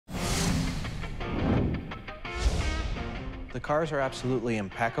The cars are absolutely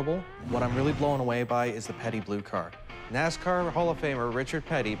impeccable. What I'm really blown away by is the Petty blue car. NASCAR Hall of Famer Richard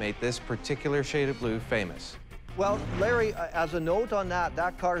Petty made this particular shade of blue famous. Well, Larry, as a note on that,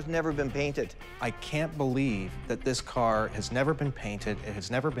 that car's never been painted. I can't believe that this car has never been painted. It has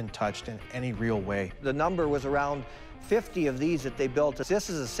never been touched in any real way. The number was around 50 of these that they built. This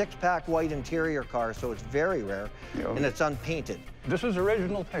is a six-pack white interior car, so it's very rare, and it's unpainted. This is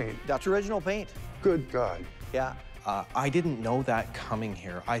original paint. That's original paint. Good God. Yeah. I didn't know that coming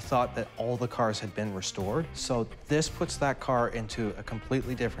here. I thought that all the cars had been restored. So this puts that car into a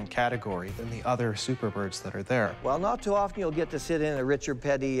completely different category than the other Superbirds that are there. Well, not too often you'll get to sit in a Richard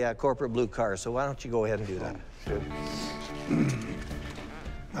Petty corporate blue car, so why don't you go ahead and do that?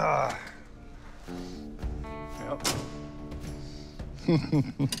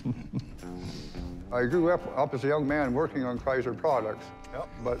 I grew up as a young man working on Chrysler products,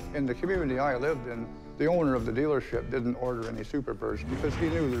 but in the community I lived in, the owner of the dealership didn't order any Superbirds because he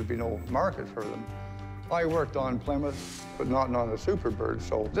knew there'd be no market for them. I worked on Plymouth, but not on a Superbird,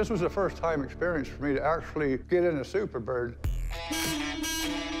 so this was a first-time experience for me to actually get in a Superbird.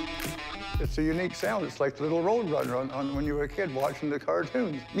 It's a unique sound. It's like the little Roadrunner on when you were a kid watching the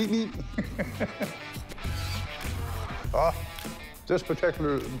cartoons. Meep, meep. This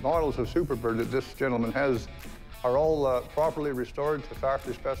particular models of Superbird that this gentleman has are all properly restored to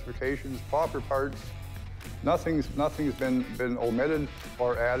factory specifications, proper parts. Nothing's been omitted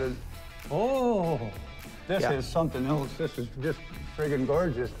or added. Oh, this is something else. This is just friggin'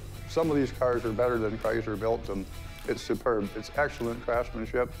 gorgeous. Some of these cars are better than Chrysler built them. It's superb. It's excellent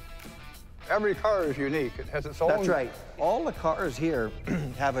craftsmanship. Every car is unique. It has its own... That's right. All the cars here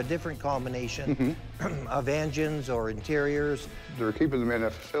have a different combination of engines or interiors. They're keeping them in a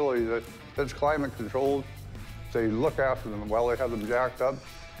facility that's climate controlled. They look after them while they have them jacked up.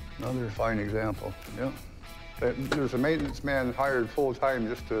 Another fine example, yeah. There's a maintenance man hired full-time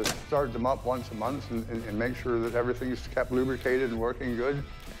just to start them up once a month and make sure that everything's kept lubricated and working good.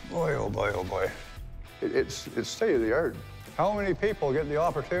 Boy, oh boy, oh boy. It's state-of-the-art. How many people get the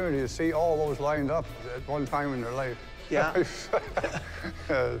opportunity to see all those lined up at one time in their life? Yeah.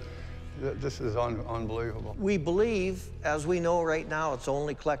 This is unbelievable. We believe, as we know right now, it's the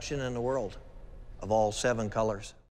only collection in the world of all 7 colors.